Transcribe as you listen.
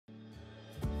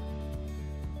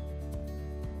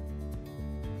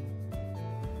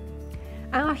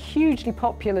Our hugely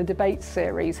popular debate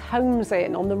series homes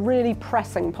in on the really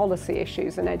pressing policy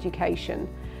issues in education,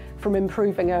 from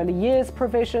improving early years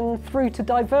provision through to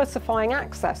diversifying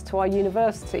access to our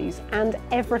universities and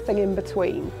everything in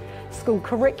between. School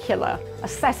curricula,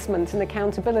 assessment and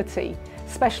accountability,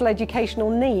 special educational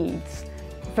needs,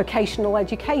 vocational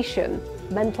education,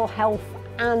 mental health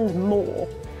and more.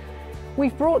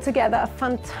 We've brought together a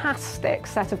fantastic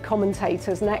set of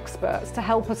commentators and experts to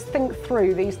help us think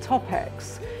through these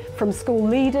topics, from school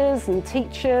leaders and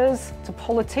teachers to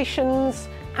politicians,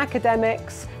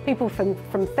 academics, people from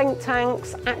think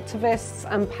tanks, activists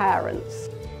and parents.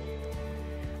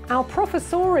 Our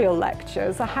professorial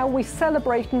lectures are how we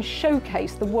celebrate and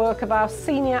showcase the work of our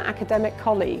senior academic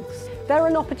colleagues. They're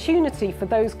an opportunity for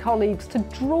those colleagues to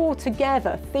draw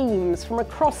together themes from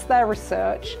across their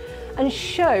research and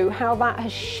show how that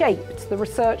has shaped the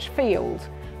research field,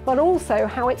 but also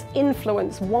how it's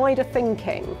influenced wider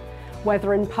thinking,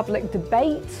 whether in public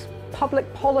debate,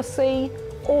 public policy,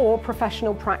 or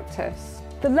professional practice.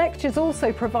 The lectures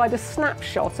also provide a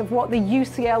snapshot of what the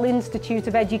UCL Institute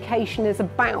of Education is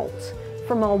about,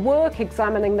 from our work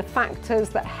examining the factors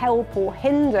that help or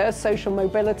hinder social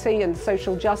mobility and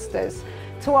social justice,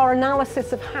 to our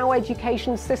analysis of how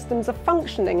education systems are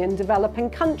functioning in developing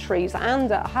countries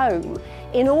and at home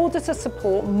in order to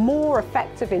support more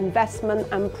effective investment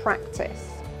and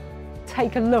practice.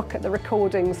 Take a look at the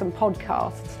recordings and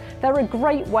podcasts. They're a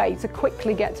great way to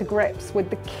quickly get to grips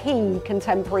with the key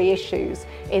contemporary issues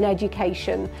in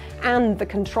education and the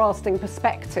contrasting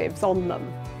perspectives on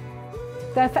them.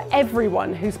 They're for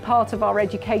everyone who's part of our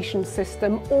education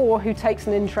system or who takes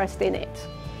an interest in it.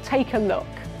 Take a look.